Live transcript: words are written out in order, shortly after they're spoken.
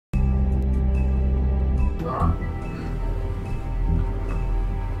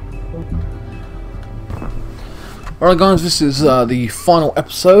Alright guys, this is the final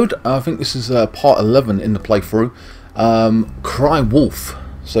episode. I think this is part 11 in the playthrough. Cry Wolf.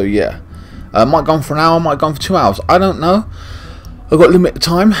 So yeah. Might go on for an hour, might go on for 2 hours. I don't know. I've got limited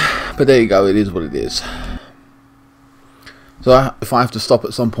time. But there you go, it is what it is. So if I have to stop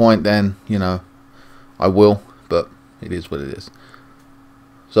at some point, then, you know, I will. But it is what it is.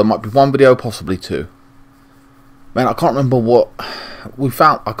 So it might be one video, possibly two. Man, I can't remember what we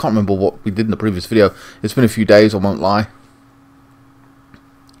found. I can't remember what we did in the previous video. It's been a few days, I won't lie.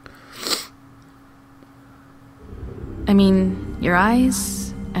 I mean, your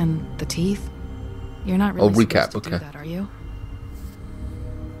eyes and the teeth. You're not really recap, supposed to do that, are you?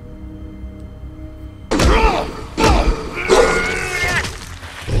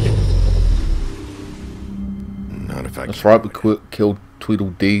 Not if I. That's right. We killed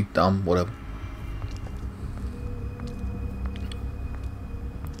Tweedledee, dumb, whatever.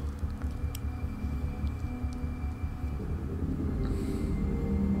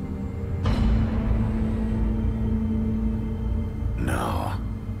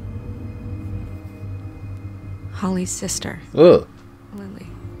 Holly's sister. Ugh. Lily.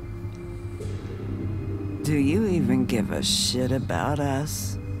 Do you even give a shit about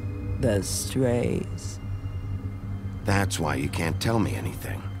us? The strays. That's why you can't tell me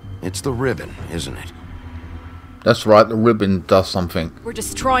anything. It's the ribbon, isn't it? That's right, the ribbon does something. We're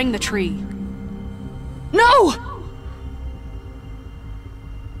destroying the tree. No!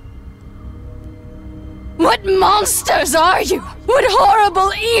 What monsters are you? What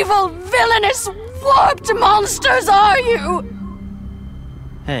horrible, evil, villainous, warped monsters are you?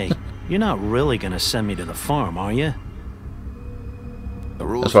 Hey, you're not really gonna send me to the farm, are you? The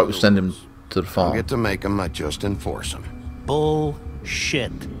rules. That's right, we send him to the I farm. get to make them, I just enforce them.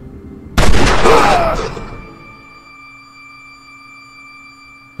 Bullshit.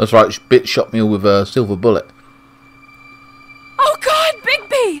 That's right, bitch shot me with a silver bullet. Oh God,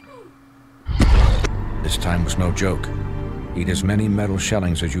 Bigby! This time was no joke. Eat as many metal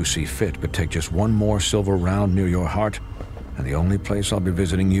shellings as you see fit, but take just one more silver round near your heart, and the only place I'll be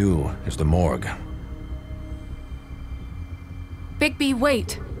visiting you is the morgue. Bigby,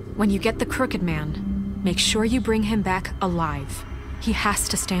 wait. When you get the Crooked Man, make sure you bring him back alive. He has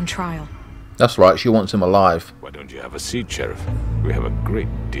to stand trial. That's right, she wants him alive. Why don't you have a seat, Sheriff? We have a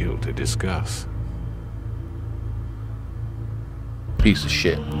great deal to discuss. Piece of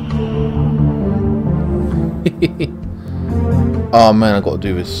shit. Oh man, I gotta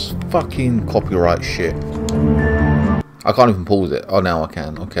do this fucking copyright shit. I can't even pause it. Oh, now I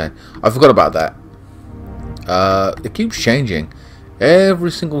can. Okay. I forgot about that. It keeps changing.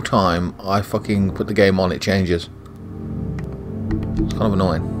 Every single time I fucking put the game on, it changes. It's kind of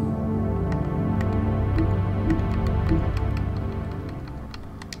annoying.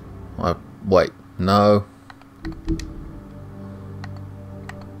 Wait. No.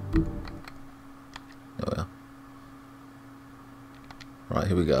 There we are. Right,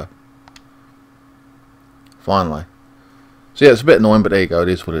 here we go. Finally. So yeah, it's a bit annoying, but there you go. It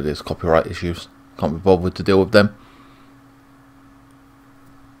is what it is. Copyright issues. Can't be bothered to deal with them.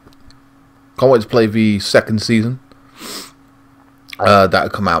 Can't wait to play the second season. That'll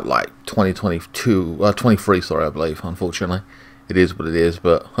come out like 23, sorry, I believe. Unfortunately, it is what it is.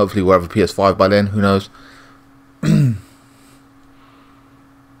 But hopefully we'll have a PS5 by then. Who knows?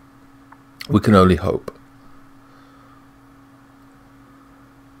 We can only hope.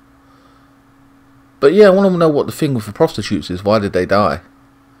 But yeah, I want to know what the thing with the prostitutes is. Why did they die?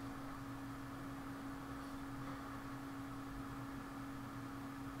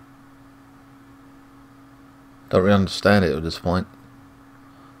 Don't really understand it at this point.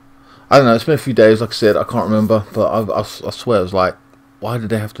 I don't know, it's been a few days, like I said, I can't remember. But I swear it was like, why did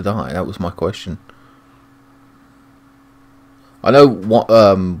they have to die? That was my question. I know what,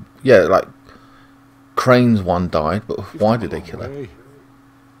 yeah, like, Crane's one died, but why did they kill her?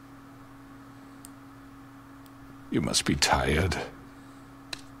 You must be tired.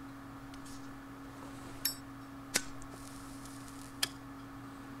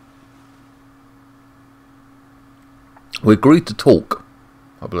 We agreed to talk,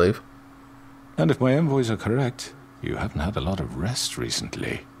 I believe. And if my envoys are correct, you haven't had a lot of rest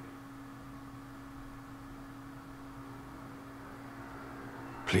recently.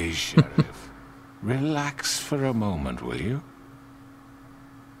 Please, Sheriff, relax for a moment, will you?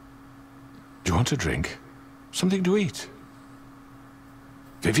 Do you want a drink? Something to eat?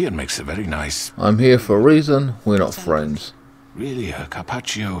 Vivian makes a very nice... I'm here for a reason, we're not friends. Really, her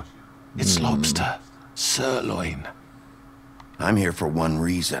carpaccio. It's lobster. Sirloin. I'm here for one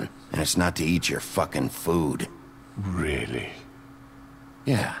reason, and it's not to eat your fucking food. Really?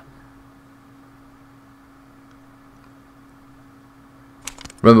 Yeah.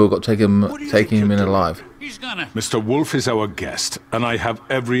 Remember, we've got to taking him in alive. He's gonna... Mr. Wolf is our guest, and I have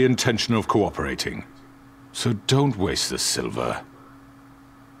every intention of cooperating. So don't waste the silver.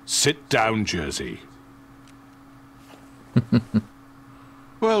 Sit down, Jersey.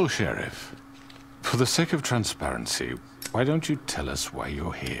 Well, Sheriff, for the sake of transparency, why don't you tell us why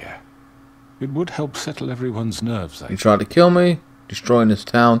you're here? It would help settle everyone's nerves. You tried to kill me, destroying this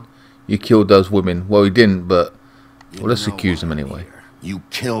town. You killed those women. Well, he didn't, but well, let's accuse him anyway. You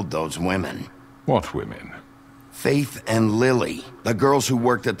killed those women. What women? Faith and Lily, the girls who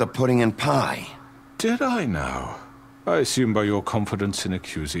worked at the Pudding and Pie. Did I now? I assume by your confidence in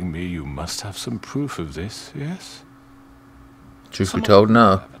accusing me, you must have some proof of this, yes? Truth be told,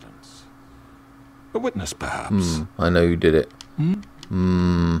 no. Evidence. A witness, perhaps? I know you did it.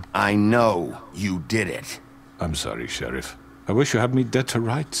 I know you did it. I'm sorry, Sheriff. I wish you had me dead to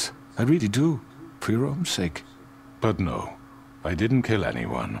rights. I really do, for your own sake. But no, I didn't kill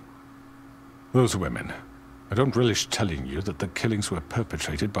anyone. Those women. I don't relish telling you that the killings were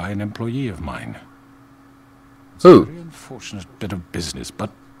perpetrated by an employee of mine. It's Who? a very unfortunate bit of business, but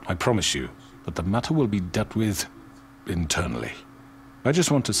I promise you that the matter will be dealt with internally. I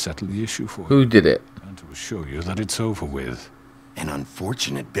just want to settle the issue for you. Who did it? And to assure you that it's over with. An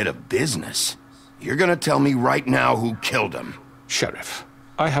unfortunate bit of business. You're gonna tell me right now who killed him. Sheriff,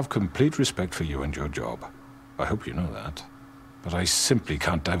 I have complete respect for you and your job. I hope you know that. But I simply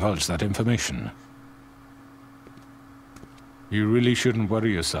can't divulge that information. You really shouldn't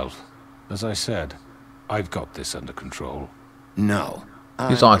worry yourself. As I said, I've got this under control. No.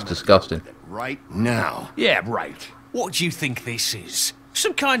 His eyes disgusting. Right now. Yeah, right. What do you think this is?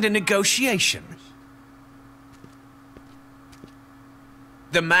 Some kind of negotiation?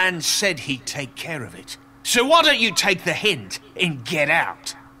 The man said he'd take care of it. So why don't you take the hint and get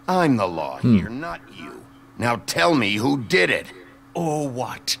out? I'm the law here, not you. Now tell me who did it. Or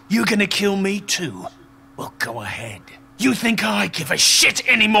what? You gonna kill me too? Well, go ahead. You think I give a shit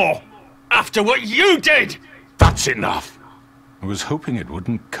anymore? After what you did? That's enough! I was hoping it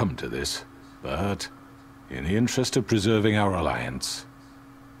wouldn't come to this, but in the interest of preserving our alliance,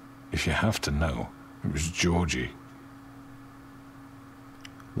 if you have to know, it was Georgie.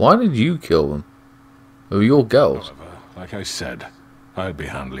 Why did you kill them? They were your girls. However, like I said, I'll be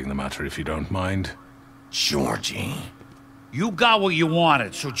handling the matter if you don't mind. Georgie. You got what you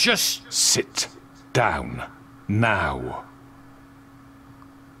wanted, so just... Sit down. Now.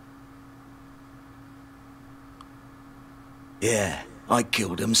 Yeah, I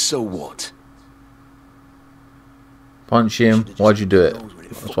killed him, so what? Punch him. Why'd you do it?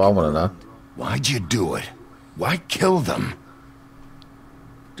 That's what I want to know. Why'd you do it? Why kill them?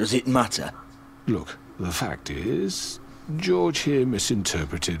 Does it matter? Look, the fact is, George here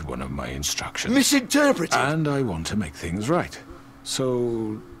misinterpreted one of my instructions. Misinterpreted? And I want to make things right.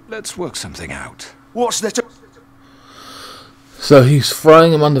 So, let's work something out. What's there to... So he's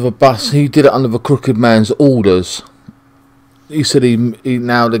throwing him under the bus. He did it under the crooked man's orders. He said he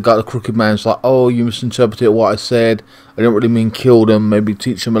now the guy, the crooked man's like, oh, you misinterpreted what I said. I didn't really mean kill them. Maybe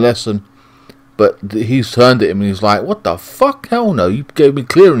teach them a lesson. But he's turned at him and he's like, what the fuck? Hell no. You gave me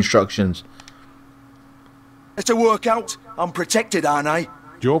clear instructions. It's a workout. I'm protected, aren't I?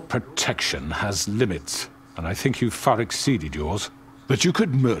 Your protection has limits, and I think you've far exceeded yours. That you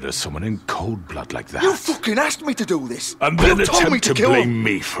could murder someone in cold blood like that. You fucking asked me to do this. And then you told me attempt to kill blame him.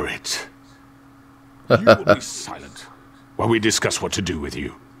 me for it. You will be silent while we discuss what to do with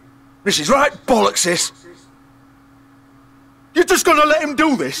you. This is right bollocks, sis. You're just gonna let him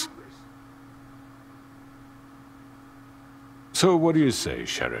do this? So what do you say,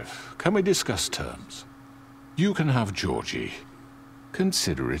 Sheriff? Can we discuss terms? You can have Georgie.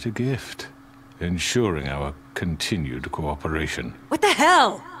 Consider it a gift, ensuring our continued cooperation. What the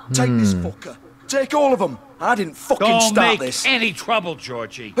hell? Take this fucker. Take all of them. I didn't fucking Don't start make this. any trouble,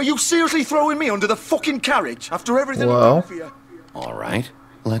 Georgie. Are you seriously throwing me under the fucking carriage after everything Well. I've done for you? All right,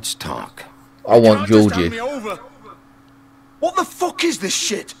 let's talk. I want You can't just hand Georgie. me over. What the fuck is this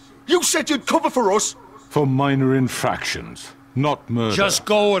shit? You said you'd cover for us. For minor infractions, not murder. Just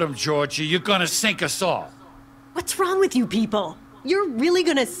go with him, Georgie. You're gonna sink us all. What's wrong with you people? You're really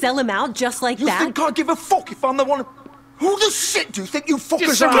gonna sell him out just like You that? think I give a fuck if I'm the one? Who the shit do you think you fuckers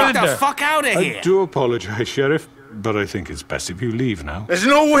Just are? surrender. Get the fuck out of I here. do apologize, Sheriff, but I think it's best if you leave now. There's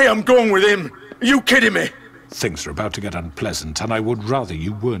no way I'm going with him. Are you kidding me? Things are about to get unpleasant, and I would rather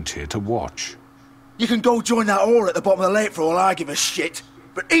you weren't here to watch. You can go join that whore at the bottom of the lake for all I give a shit.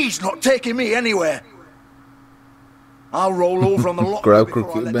 But he's not taking me anywhere. I'll roll over on the lot. Grab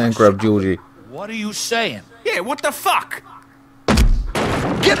crooked man, grab Georgie. What are you saying? Yeah, what the fuck?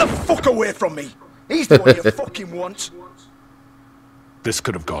 Get the fuck away from me. He's the one you fucking want. This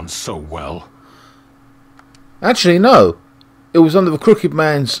could have gone so well. Actually, no. It was under the Crooked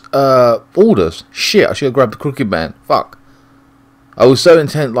Man's orders. Shit, I should have grabbed the Crooked Man. Fuck. I was so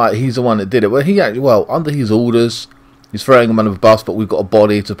intent like he's the one that did it. Well, he actually, well, under his orders, he's throwing him under the bus, but we've got a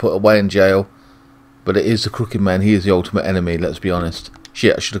body to put away in jail. But it is the Crooked Man. He is the ultimate enemy, let's be honest.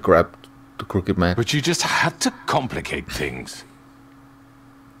 Shit, I should have grabbed the Crooked Man. But you just had to complicate things.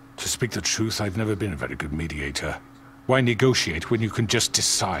 To speak the truth, I've never been a very good mediator. Why negotiate when you can just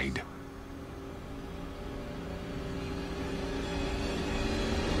decide?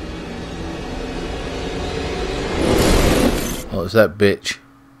 Oh, it's that bitch.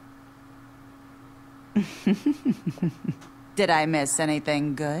 Did I miss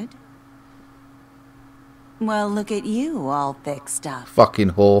anything good? Well, look at you, all fixed up.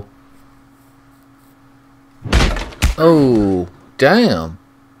 Fucking whore. Oh, damn.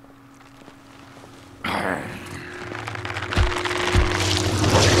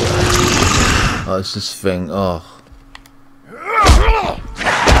 Oh, it's this thing. Oh.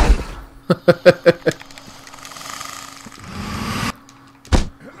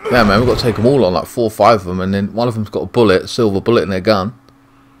 Yeah, man, we've got to take them all on, like 4 or 5 of them, and then one of them's got a bullet, a silver bullet in their gun.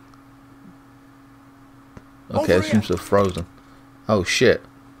 Okay, it seems to have frozen. Oh, shit.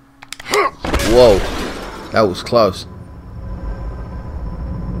 Whoa. That was close.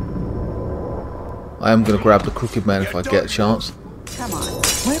 I am going to grab the Crooked Man if I get a chance. Come on,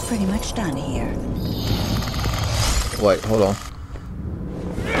 we're pretty much done here. Wait, hold on.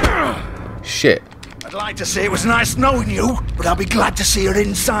 Shit. I'd like to say it was nice knowing you, but I'll be glad to see your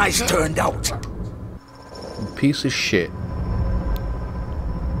insides turned out. Piece of shit.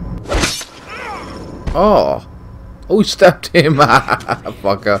 Oh. Oh, he stabbed him.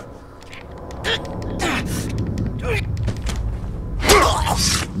 Fucker.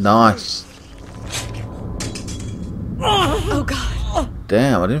 Nice. Oh, God.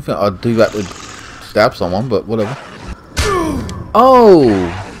 Damn, I didn't think I'd do that with stab someone, but whatever. Oh.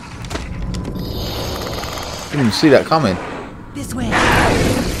 Didn't even see that coming. This way.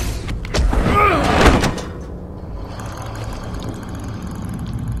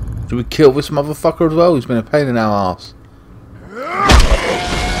 Do we kill this motherfucker as well? He's been a pain in our ass.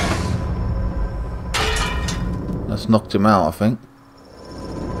 That's knocked him out, I think.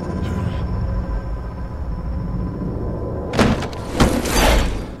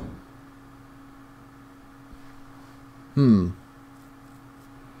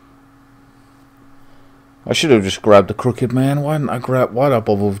 I should have just grabbed the Crooked Man. Why didn't I grab? Why did I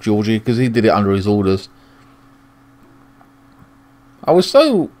bother with Georgie? Because he did it under his orders. I was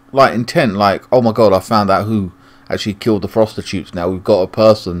so like intent, like, oh my god, I found out who actually killed the prostitutes. Now we've got a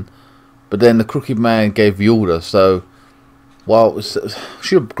person, but then the Crooked Man gave the order. So, well, I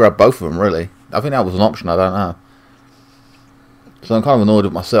should have grabbed both of them. Really, I think that was an option. I don't know. So I'm kind of annoyed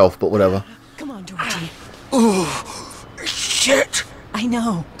at myself, but whatever. Come on, Georgie. Oh, shit! I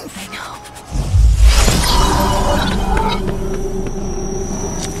know. I know.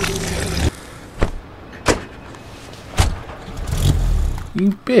 You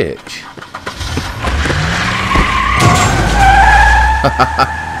bitch.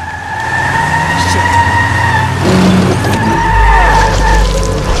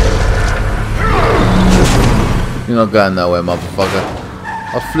 You're not going nowhere, motherfucker.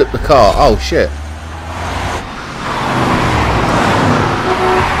 I'll flip the car. Oh, shit.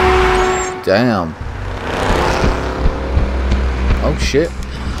 Damn. Oh, shit.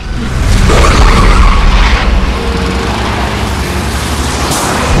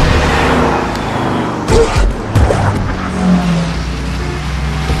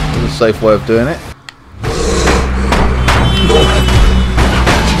 There's a safe way of doing it.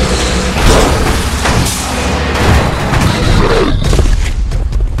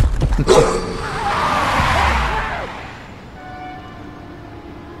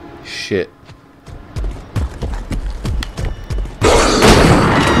 Shit.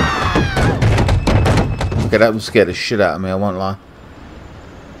 Okay, that would scare the shit out of me, I won't lie.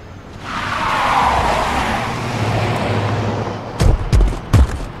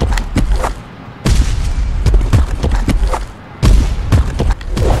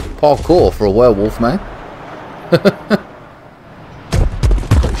 Parkour for a werewolf, man.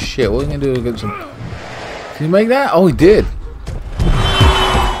 Oh, shit, what are you gonna do against him? Can you make that? Oh, he did.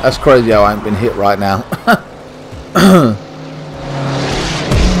 That's crazy how I ain't been hit right now.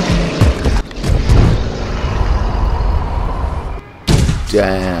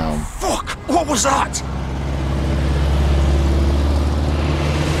 Damn. Fuck! What was that?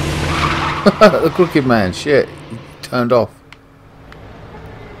 The Crooked Man, shit. He turned off.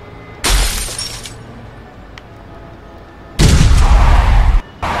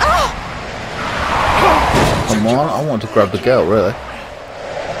 wanted to grab the girl, really.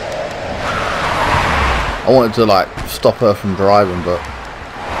 I wanted to, like, stop her from driving, but...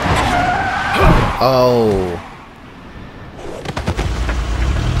 Oh...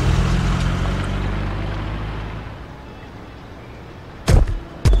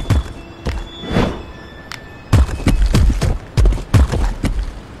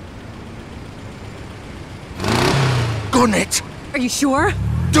 Gun it! Are you sure?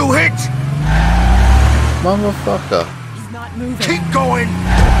 Do it! Motherfucker. He's not moving. Keep going!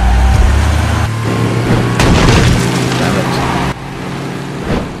 Damn it.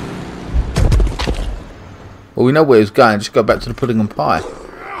 Well, we know where he's going. Just go back to the pudding and pie.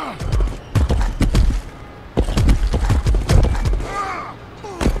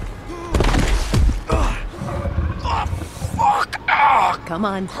 Come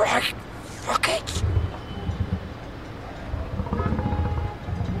on. Right. Fuck it.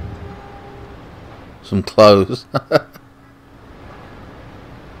 Some clothes. I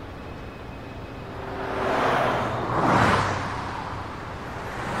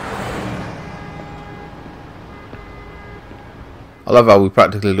love how we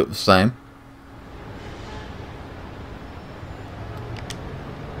practically look the same.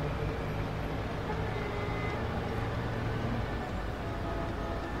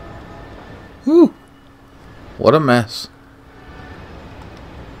 Whew. What a mess.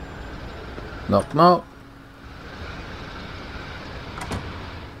 Knock knock.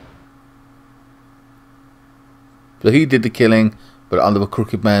 So he did the killing, but under the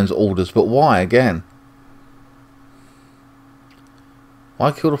crooked man's orders. But why again?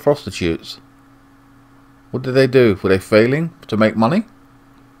 Why kill the prostitutes? What did they do? Were they failing to make money?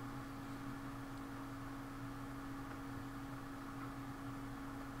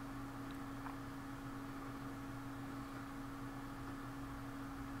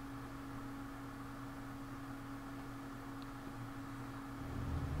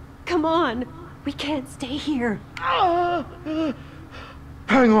 Come on. We can't stay here. Hang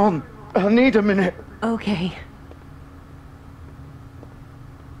on. I need a minute. Okay.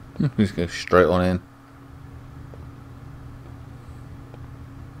 Just go straight on in.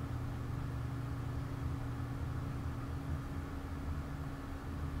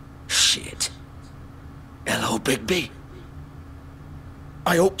 Shit. Hello, Bigby.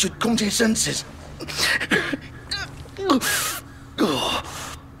 I hoped you'd come to your senses.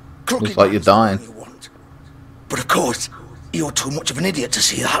 Looks like you're dying. But of course, you're too much of an idiot to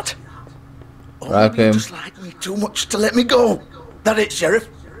see that. Grab him. You just like me too much to let me go. That it, Sheriff?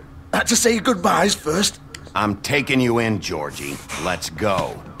 Had to say goodbyes first. I'm taking you in, Georgie. Let's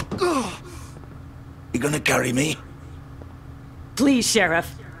go. You gonna carry me? Please,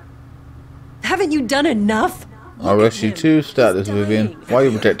 Sheriff. Haven't you done enough? I'll arrest you too. Start this, Vivian. Why are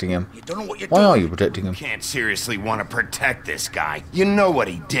you protecting him? Why are you protecting him? You can't seriously want to protect this guy. You know what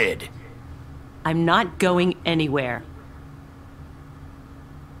he did. I'm not going anywhere.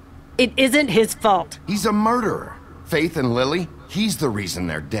 It isn't his fault. He's a murderer. Faith and Lily, he's the reason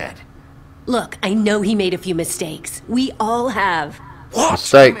they're dead. Look, I know he made a few mistakes. We all have. What?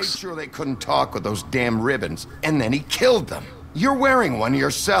 Mistakes. He made sure they couldn't talk with those damn ribbons, and then he killed them. You're wearing one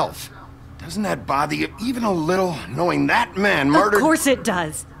yourself. Doesn't that bother you even a little, knowing that man murdered... Of course it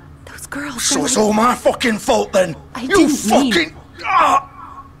does. Those girls... So it's all my fucking fault then? I You didn't fucking...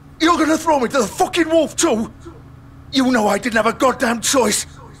 You're gonna throw me to the fucking wolf too? You know I didn't have a goddamn choice.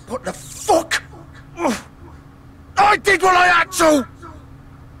 What the fuck? I did what I had to!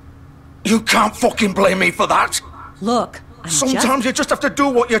 You can't fucking blame me for that. Look, Sometimes you just have to do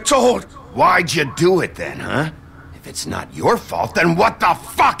what you're told. Why'd you do it then, huh? If it's not your fault, then what the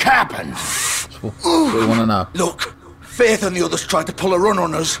fuck happened? What do you want to know? Look, Faith and the others tried to pull a run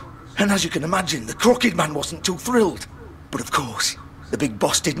on us. And as you can imagine, the crooked man wasn't too thrilled. But of course, the big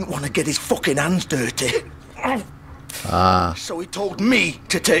boss didn't want to get his fucking hands dirty. So he told me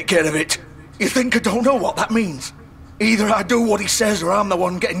to take care of it. You think I don't know what that means? Either I do what he says or I'm the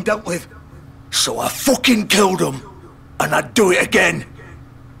one getting dealt with. So I fucking killed him. And I'd do it again.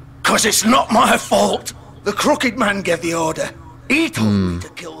 'Cause it's not my fault. The crooked man gave the order. He told me to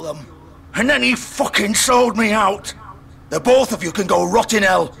kill them. And then he fucking sold me out. The both of you can go rot in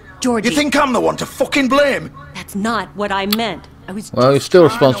hell. Georgie. You think I'm the one to fucking blame? That's not what I meant. I was... Well, you're still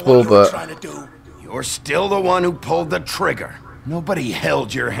responsible, but... You're still the one who pulled the trigger. Nobody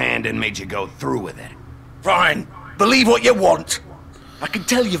held your hand and made you go through with it. Fine. Believe what you want. I can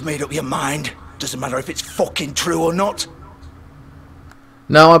tell you've made up your mind. Doesn't matter if it's fucking true or not.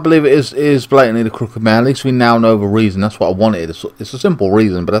 No, I believe it is blatantly the crooked man. At least we now know the reason. That's what I wanted. It's a simple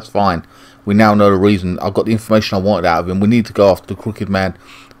reason, but that's fine. We now know the reason. I've got the information I wanted out of him. We need to go after the crooked man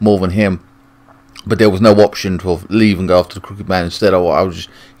more than him. But there was no option to leave and go after the crooked man. Instead,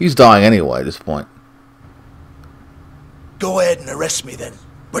 he's dying anyway at this point. Go ahead and arrest me then.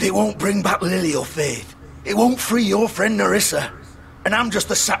 But it won't bring back Lily or Faith. It won't free your friend Nerissa. And I'm just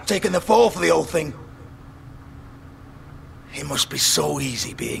the sap taking the fall for the whole thing. It must be so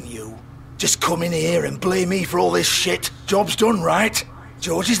easy being you. Just come in here and blame me for all this shit. Job's done, right?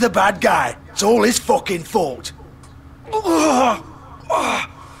 Georgie's the bad guy. It's all his fucking fault.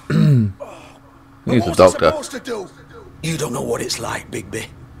 He's a doctor. You don't know what it's like, Bigby.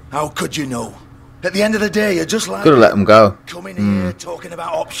 How could you know? At the end of the day, you're just like... Could have let him go. Coming here, talking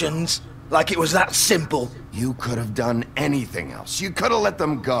about options, like it was that simple. You could have done anything else. You could have let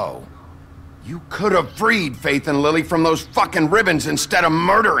them go. You could have freed Faith and Lily from those fucking ribbons instead of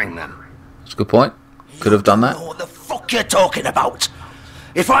murdering them. That's a good point. Could have done that. I don't know what the fuck you're talking about.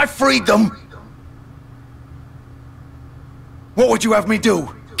 If I freed them... What would you have me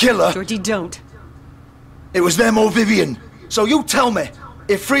do? Kill her? Georgie, don't. It was them or Vivian. So you tell me,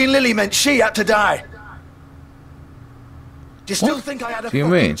 if freeing Lily meant she had to die. Do you still think I had a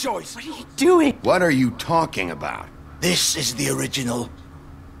fucking choice? What are you doing? What are you talking about? This is the original.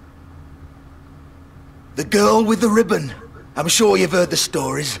 The girl with the ribbon. I'm sure you've heard the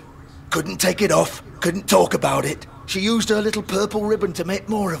stories. Couldn't take it off, couldn't talk about it. She used her little purple ribbon to make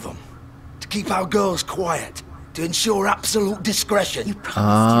more of them. To keep our girls quiet. To ensure absolute discretion. You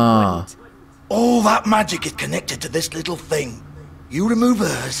promised you wouldn't. All that magic is connected to this little thing. You remove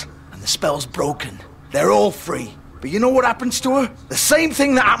hers, and the spell's broken. They're all free. But you know what happens to her? The same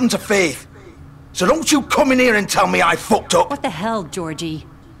thing that happened to Faith. So don't you come in here and tell me I fucked up. What the hell, Georgie?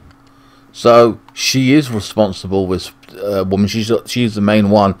 So she is responsible. This woman, she's the main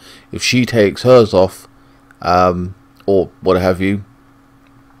one. If she takes hers off, or what have you,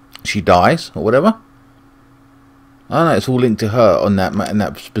 she dies or whatever. Oh no, it's all linked to her on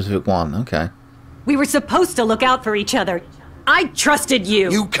that specific one. Okay. We were supposed to look out for each other. I trusted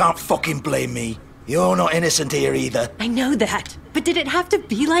you. You can't fucking blame me. You're not innocent here either. I know that, but did it have to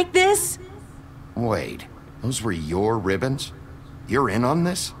be like this? Wait, those were your ribbons? You're in on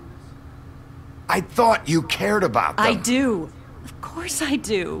this? I thought you cared about them. I do. Of course I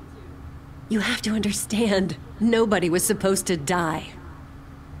do. You have to understand, nobody was supposed to die.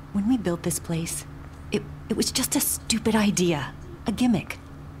 When we built this place, it was just a stupid idea. A gimmick.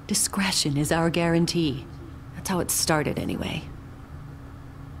 Discretion is our guarantee. That's how it started anyway.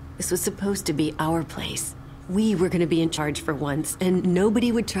 This was supposed to be our place. We were going to be in charge for once, and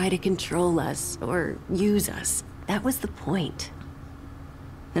nobody would try to control us or use us. That was the point.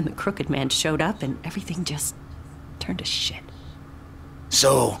 Then the crooked man showed up and everything just turned to shit.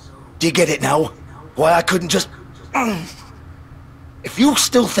 So, do you get it now? Why I couldn't just... If you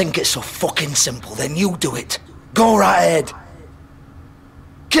still think it's so fucking simple, then you do it. Go right ahead.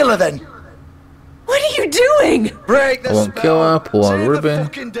 Kill her then. What are you doing? Break the I won't kill her, pull her ribbon.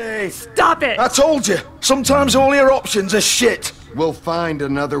 Fucking day. Stop it! I told you. Sometimes all your options are shit. We'll find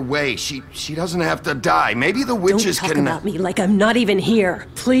another way. She doesn't have to die. Maybe the witches Don't talk can... about me like I'm not even here.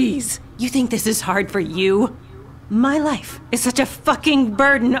 Please. You think this is hard for you? My life is such a fucking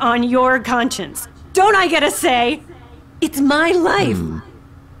burden on your conscience. Don't I get a say? It's my life.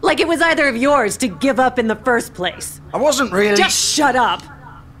 Like it was either of yours to give up in the first place. I wasn't really... Just shut up.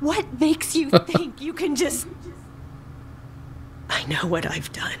 What makes you think you can just... I know what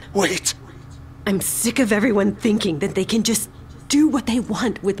I've done. Wait. I'm sick of everyone thinking that they can just do what they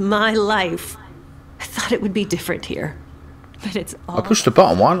want with my life. I thought it would be different here. But it's all... I pushed the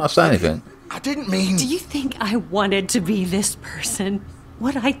button. Why didn't I say anything? I didn't mean... Do you think I wanted to be this person?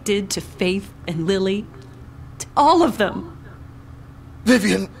 What I did to Faith and Lily? To all of them?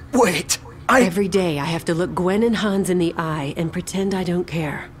 Vivian, wait. Every day I have to look Gwen and Hans in the eye and pretend I don't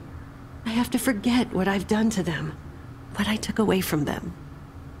care. I have to forget what I've done to them. What I took away from them.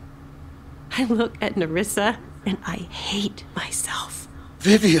 I look at Nerissa and I hate myself.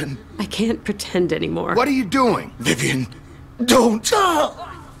 Vivian. I can't pretend anymore. What are you doing? Vivian, don't.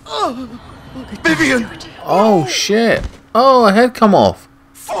 Vivian. Oh shit. Oh, her head come off.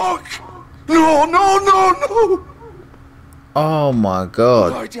 Fuck. No, no, no, no. Oh my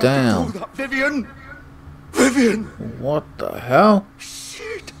god, Why'd you damn. have to do that, Vivian? Vivian. What the hell?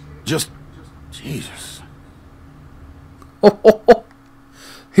 Shit. Just... Jesus.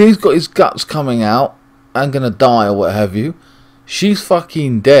 He's got his guts coming out and gonna die or what have you. She's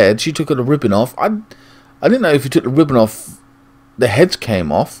fucking dead. She took the ribbon off. I didn't know if you took the ribbon off, the heads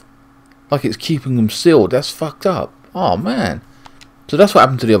came off. Like it's keeping them sealed. That's fucked up. Oh man. So that's what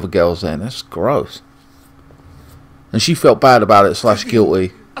happened to the other girls then. That's gross. And she felt bad about it /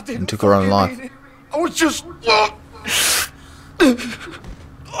 guilty and took her own life. I was just...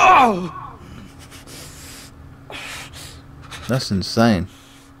 Oh. That's insane.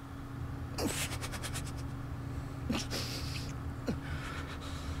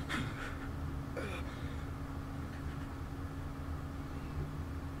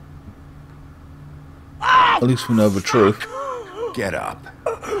 At least we know the truth. Get up.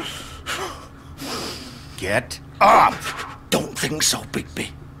 Get up! Don't think so,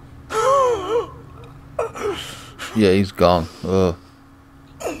 Bigby. Yeah, he's gone. Ugh.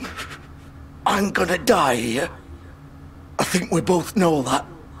 I'm gonna die here. I think we both know that.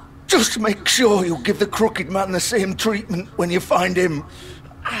 Just make sure you give the crooked man the same treatment when you find him.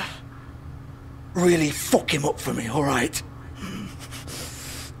 Really fuck him up for me, alright?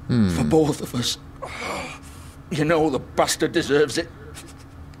 For both of us. You know the bastard deserves it.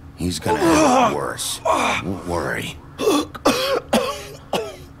 He's gonna have it worse. Don't worry.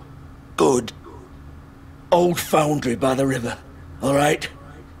 Good. Old foundry by the river, alright?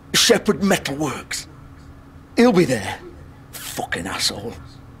 Shepherd Metalworks. He'll be there. Fucking asshole.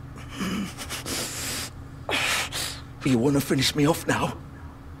 You want to finish me off now?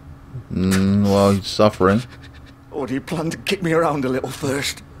 Well, he's suffering. Or do you plan to kick me around a little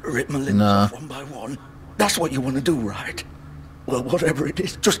first? Rip my limbs off one by one? That's what you want to do, right? Well, whatever it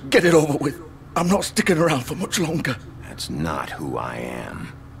is, just get it over with. I'm not sticking around for much longer. That's not who I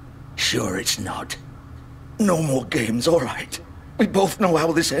am. Sure it's not. No more games, all right. We both know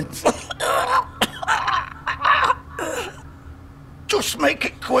how this ends. Just make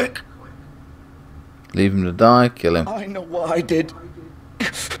it quick. Leave him to die, kill him. I know what I did.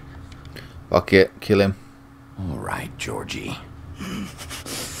 Fuck it, kill him. All right, Georgie.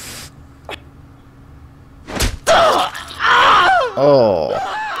 Oh.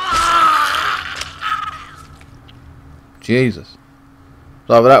 Jesus.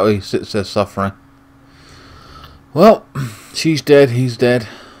 So over that way he sits there suffering. Well, she's dead, he's dead.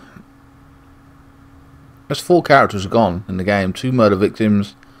 There's 4 characters gone in the game. 2 murder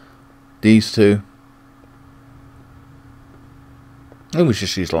victims. These 2. It was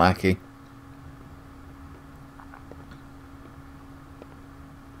just his lackey.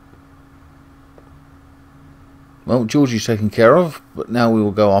 Well, Georgie's taken care of, but now we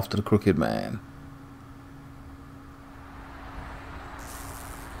will go after the crooked man.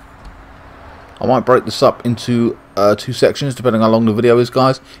 I might break this up into 2 sections, depending on how long the video is,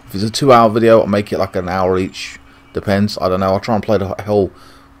 guys. If it's a 2-hour video, I'll make it like an hour each. Depends. I don't know. I'll try and play the whole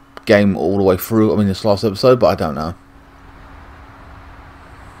game all the way through. I mean, this last episode, but I don't know.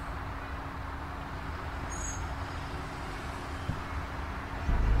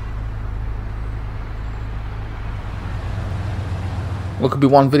 Well, it could be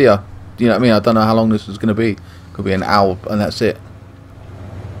one video. You know what I mean? I don't know how long this is going to be. Could be an hour, and that's it.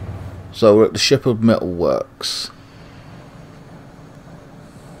 So we're at the Shepherd Metalworks.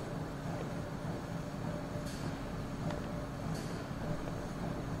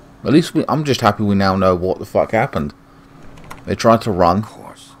 At least I'm just happy we now know what the fuck happened. They tried to run. Of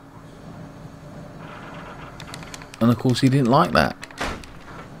course. And of course he didn't like that.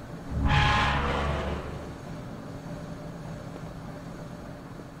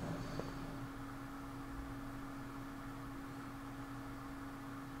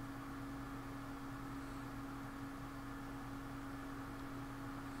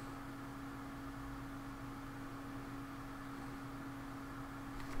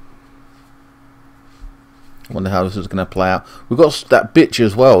 I wonder how this is going to play out. We've got that bitch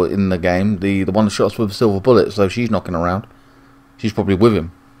as well in the game, the one that shot us with a silver bullet, so she's knocking around. She's probably with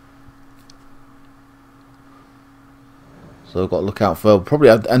him. So we've got to look out for her. We'll probably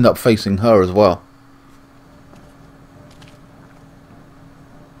end up facing her as well.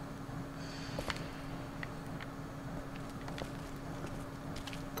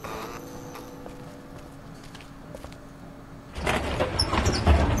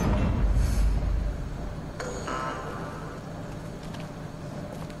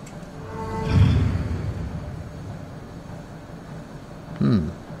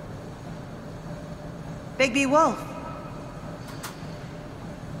 Bigby Wolf.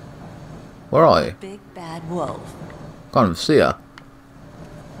 Where are you? Big bad wolf. Can't even see her.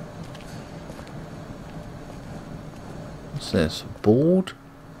 What's this? A board?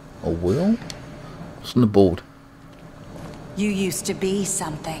 A wheel? What's on the board? You used to be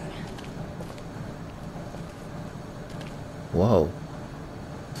something. Whoa.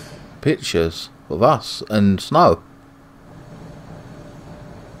 Pictures of us and snow.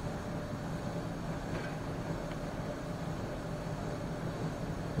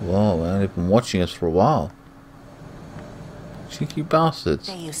 Whoa, man, they've been watching us for a while. Cheeky bastards.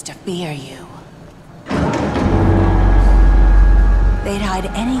 They used to fear you. They'd hide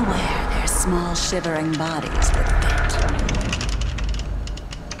anywhere their small shivering bodies would fit.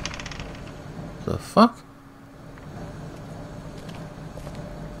 The fuck?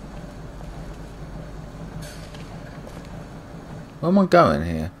 Where am I going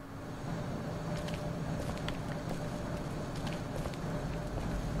here?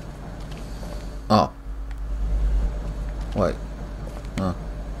 Oh. Wait. Oh,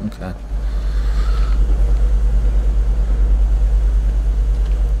 okay.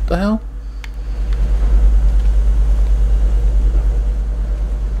 The hell?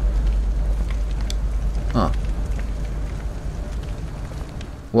 Huh.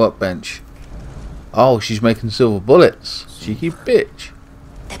 Workbench. Oh, she's making silver bullets. Cheeky bitch.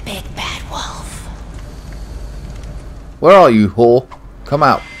 The big bad wolf. Where are you, whore? Come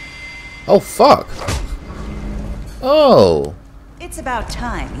out. Oh, fuck. Oh. It's about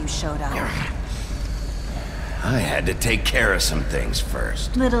time you showed up. I had to take care of some things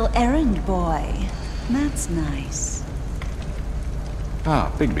first. Little errand boy. That's nice.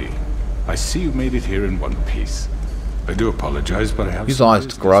 Ah, Bigby. I see you made it here in one piece. I do apologize, but I have his some eyes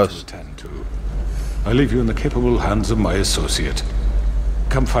business gross. to attend to. I leave you in the capable hands of my associate.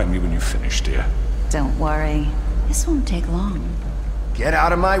 Come find me when you've finished, dear. Don't worry. This won't take long. Get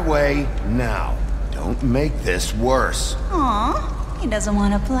out of my way now. Don't make this worse. Aw, he doesn't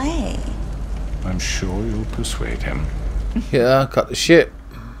want to play. I'm sure you'll persuade him. Yeah, cut the shit.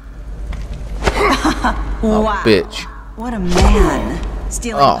 Wow. Bitch. What a man.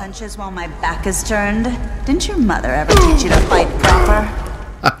 Stealing punches while my back is turned. Didn't your mother ever teach you to fight proper?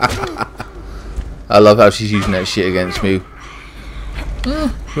 I love how she's using that shit against me.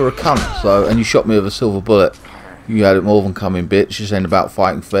 You're a cunt, so, and you shot me with a silver bullet. You had it more than coming, bitch. This ain't about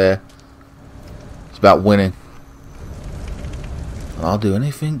fighting fair. It's about winning. And I'll do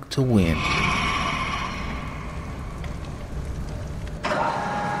anything to win.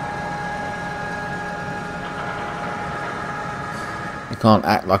 You can't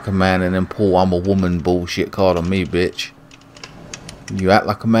act like a man and then pull I'm a woman bullshit card on me, bitch. You act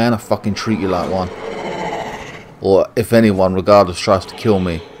like a man, I fucking treat you like one. Or if anyone, regardless, tries to kill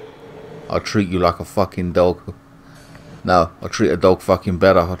me, I'll treat you like a fucking dog. No, I'll treat a dog fucking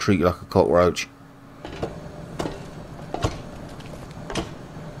better. I'll treat you like a cockroach.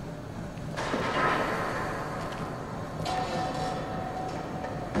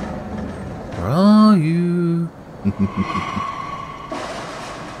 Where are you?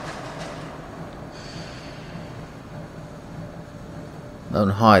 Don't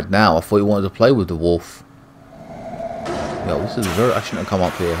hide now. I thought you wanted to play with the wolf. Yo, this is very... I shouldn't have come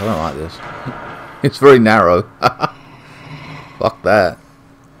up here. I don't like this. It's very narrow. Fuck that.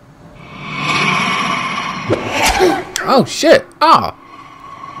 Oh shit! Ah!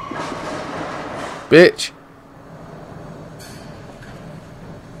 Bitch.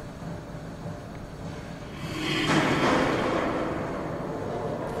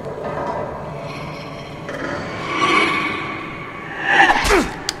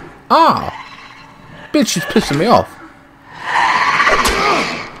 Ah! Bitch, she's pissing me off.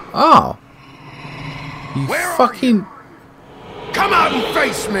 Oh. You Where fucking... are you? Come out and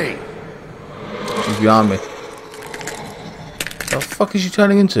face me! He's behind me. What the fuck is she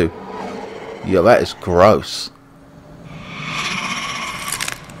turning into? Yo, that is gross.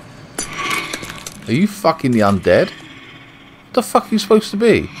 Are you fucking the undead? What the fuck are you supposed to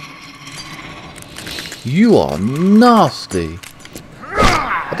be? You are nasty.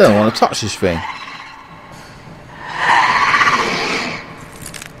 I don't want to touch this thing.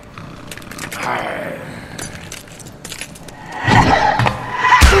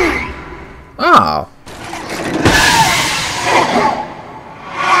 Oh.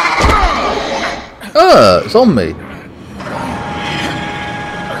 It's on me.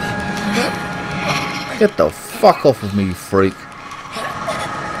 Get the fuck off of me, you freak.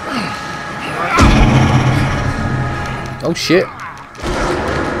 Oh shit.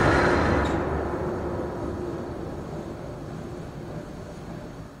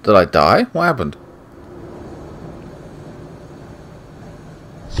 Did I die? What happened?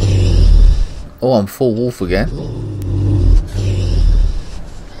 Oh, I'm full wolf again.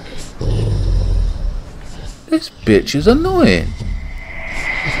 This bitch is annoying.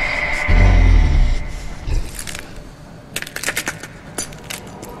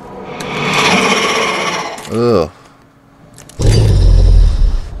 Ugh.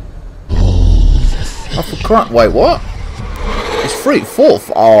 Oh, for crying. Wait, what? It's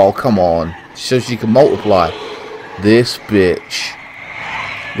 3/4. Oh, come on. So she can multiply. This bitch.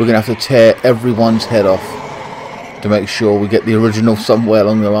 We're going to have to tear everyone's head off to make sure we get the original somewhere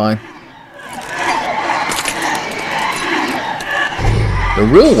along the line. The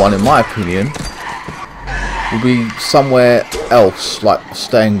real one, in my opinion, will be somewhere else, like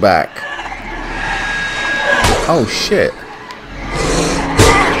staying back. Oh shit.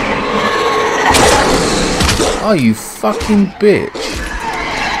 Oh, you fucking bitch.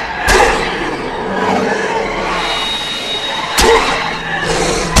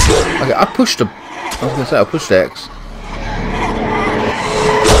 Okay, I pushed the... I was gonna say, I pushed X.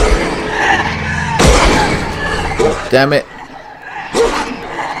 Damn it.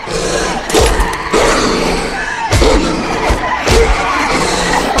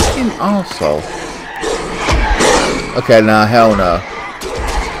 Fucking arsehole. Okay, now hell no.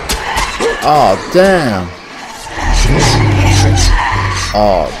 Oh, damn.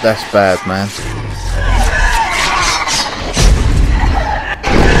 Oh, that's bad, man.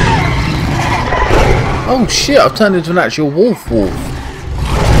 Oh shit, I've turned into an actual wolf.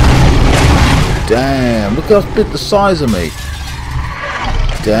 Damn, look how big the size of me.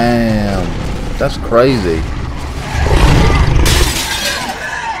 Damn, that's crazy.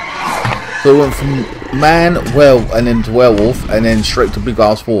 So it went from man, and then to werewolf, and then straight to big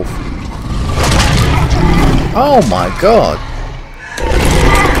ass wolf. Oh my god.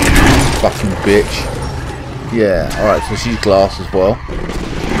 Fucking bitch. Yeah, alright, so she's glass as well.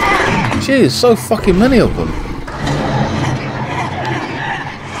 Jeez, so fucking many of them.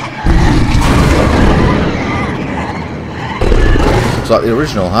 Looks like the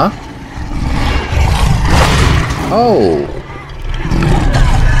original, huh? Oh.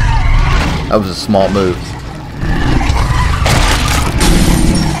 That was a smart move.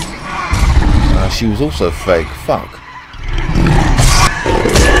 She was also fake. Fuck.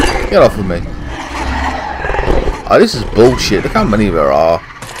 Get off of me. Oh, this is bullshit. Look how many there are.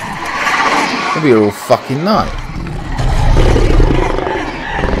 Maybe you're all fucking night.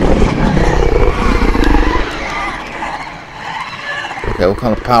 Okay, what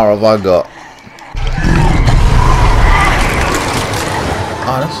kind of power have I got?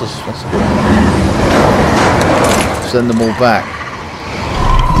 Oh, that's good. Send them all back.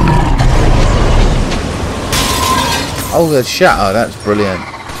 Oh, they're shatter. That's brilliant.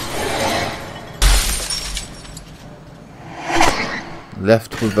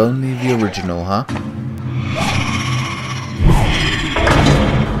 Left with only the original, huh?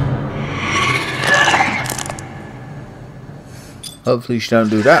 Hopefully she don't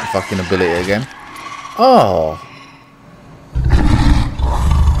do that fucking ability again. Oh!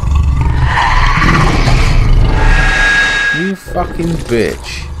 You fucking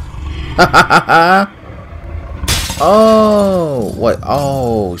bitch. Oh! Wait,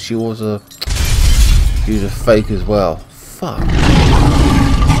 oh, she was a fake as well. Fuck.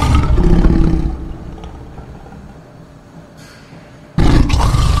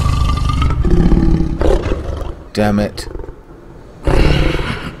 Damn it.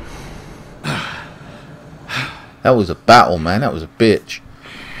 That was a battle, man. That was a bitch.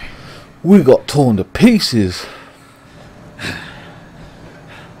 We got torn to pieces.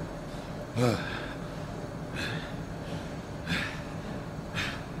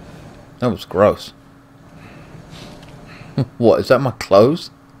 That was gross. What, is that my clothes?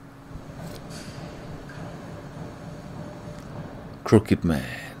 Crooked man.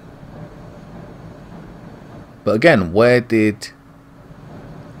 But again, where did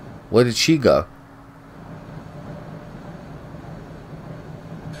she go?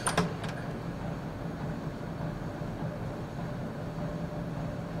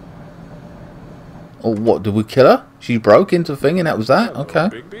 Or what, did we kill her? She broke into the thing and that was that? Okay.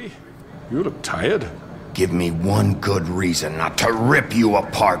 Bigby, you look tired. Give me one good reason not to rip you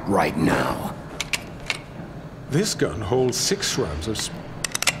apart right now. This gun holds 6 rounds of...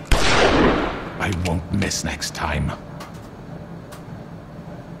 I won't miss next time.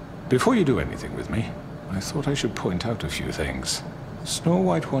 Before you do anything with me, I thought I should point out a few things. Snow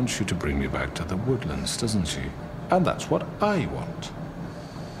White wants you to bring me back to the woodlands, doesn't she? And that's what I want.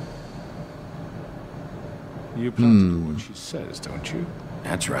 You plan to do what she says, don't you?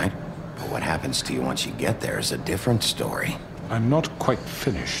 That's right. But what happens to you once you get there is a different story. I'm not quite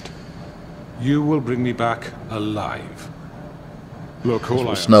finished. You will bring me back alive. Look, all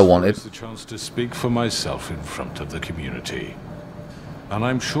I ask for is the chance to speak for myself in front of the community. And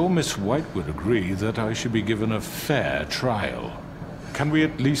I'm sure Miss White would agree that I should be given a fair trial. Can we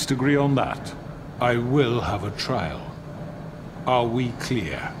at least agree on that? I will have a trial. Are we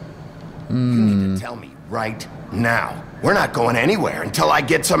clear? You need to tell me right now. We're not going anywhere until I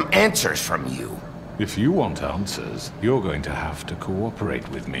get some answers from you. If you want answers, you're going to have to cooperate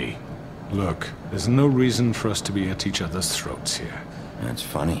with me. Look, there's no reason for us to be at each other's throats here. That's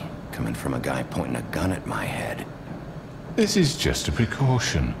funny, coming from a guy pointing a gun at my head. This is just a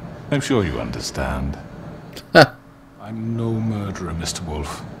precaution. I'm sure you understand. I'm no murderer, Mr.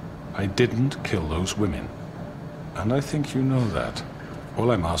 Wolf. I didn't kill those women. And I think you know that.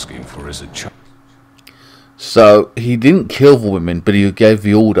 All I'm asking for is a chance. So, he didn't kill the women, but he gave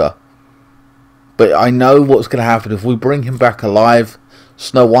the order. But I know what's going to happen. If we bring him back alive,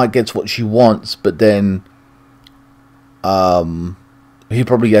 Snow White gets what she wants, but then he'll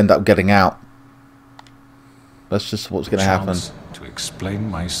probably end up getting out. That's just what's going to happen. To explain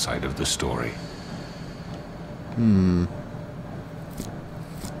my side of the story. Hmm.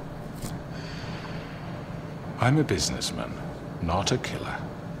 I'm a businessman, not a killer.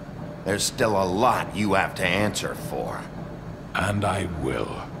 There's still a lot you have to answer for. And I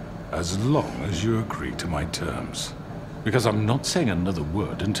will, as long as you agree to my terms. Because I'm not saying another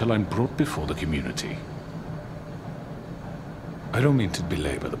word until I'm brought before the community. I don't mean to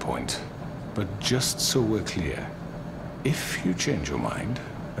belabor the point, but just so we're clear, if you change your mind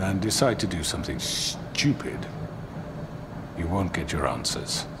and decide to do something stupid, you won't get your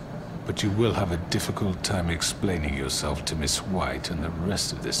answers. But you will have a difficult time explaining yourself to Miss White and the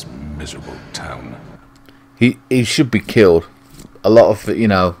rest of this miserable town. He should be killed. A lot of it, you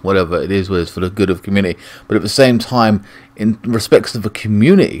know, whatever it is, was for the good of the community. But at the same time, in respects to the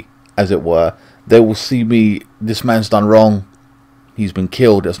community, as it were, they will see me, this man's done wrong. He's been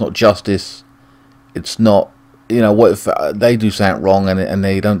killed. It's not justice. It's not, you know, what if they do something wrong and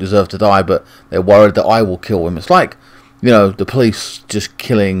they don't deserve to die, but they're worried that I will kill him. It's like, you know, the police just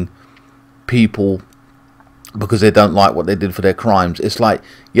killing people because they don't like what they did for their crimes. It's like,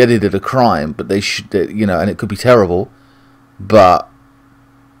 yeah, they did a crime, but they should, you know, and it could be terrible, but,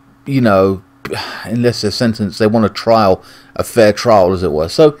 you know, unless they're sentenced, they want a trial, a fair trial, as it were.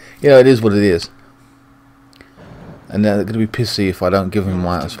 So, you know, it is what it is. And they're going to be pissy if I don't give him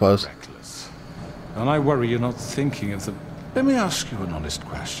my, I suppose. And I worry you're not thinking of the... Let me ask you an honest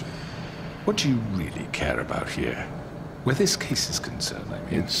question. What do you really care about here? Where this case is concerned, I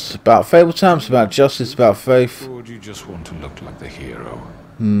mean. It's about Fabletown, it's about justice, about faith. Or do you just want to look like the hero?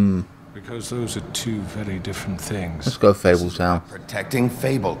 Hmm. Because those are two very different things. Let's go Fabletown. Protecting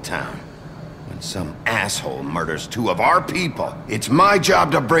Fabletown. When some asshole murders two of our people, it's my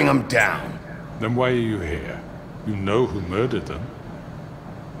job to bring them down. Then why are you here? You know who murdered them.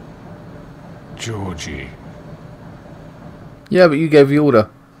 Georgie. Yeah, but you gave the order.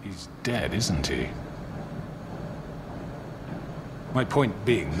 He's dead, isn't he? My point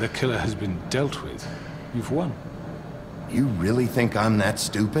being, the killer has been dealt with. You've won. You really think I'm that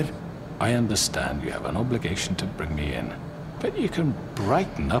stupid? I understand you have an obligation to bring me in, but you can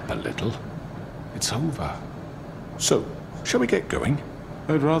brighten up a little. It's over. So, shall we get going?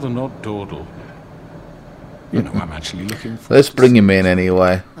 I'd rather not dawdle. You know, I'm actually looking for... Let's bring him in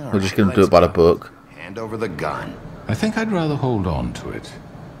anyway. We're just going to do it by the book. Hand over the gun. I think I'd rather hold on to it,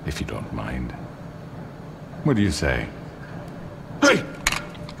 if you don't mind. What do you say? Hey!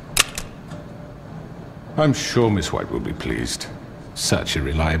 I'm sure Miss White will be pleased. Such a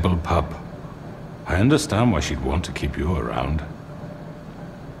reliable pup. I understand why she'd want to keep you around.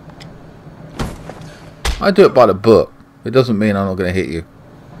 I do it by the book. It doesn't mean I'm not going to hit you.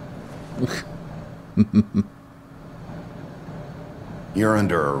 You're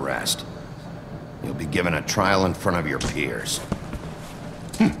under arrest. You'll be given a trial in front of your peers.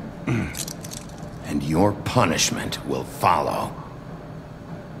 And your punishment will follow.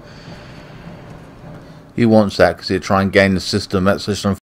 He wants that because he'll try and gain the system. That's just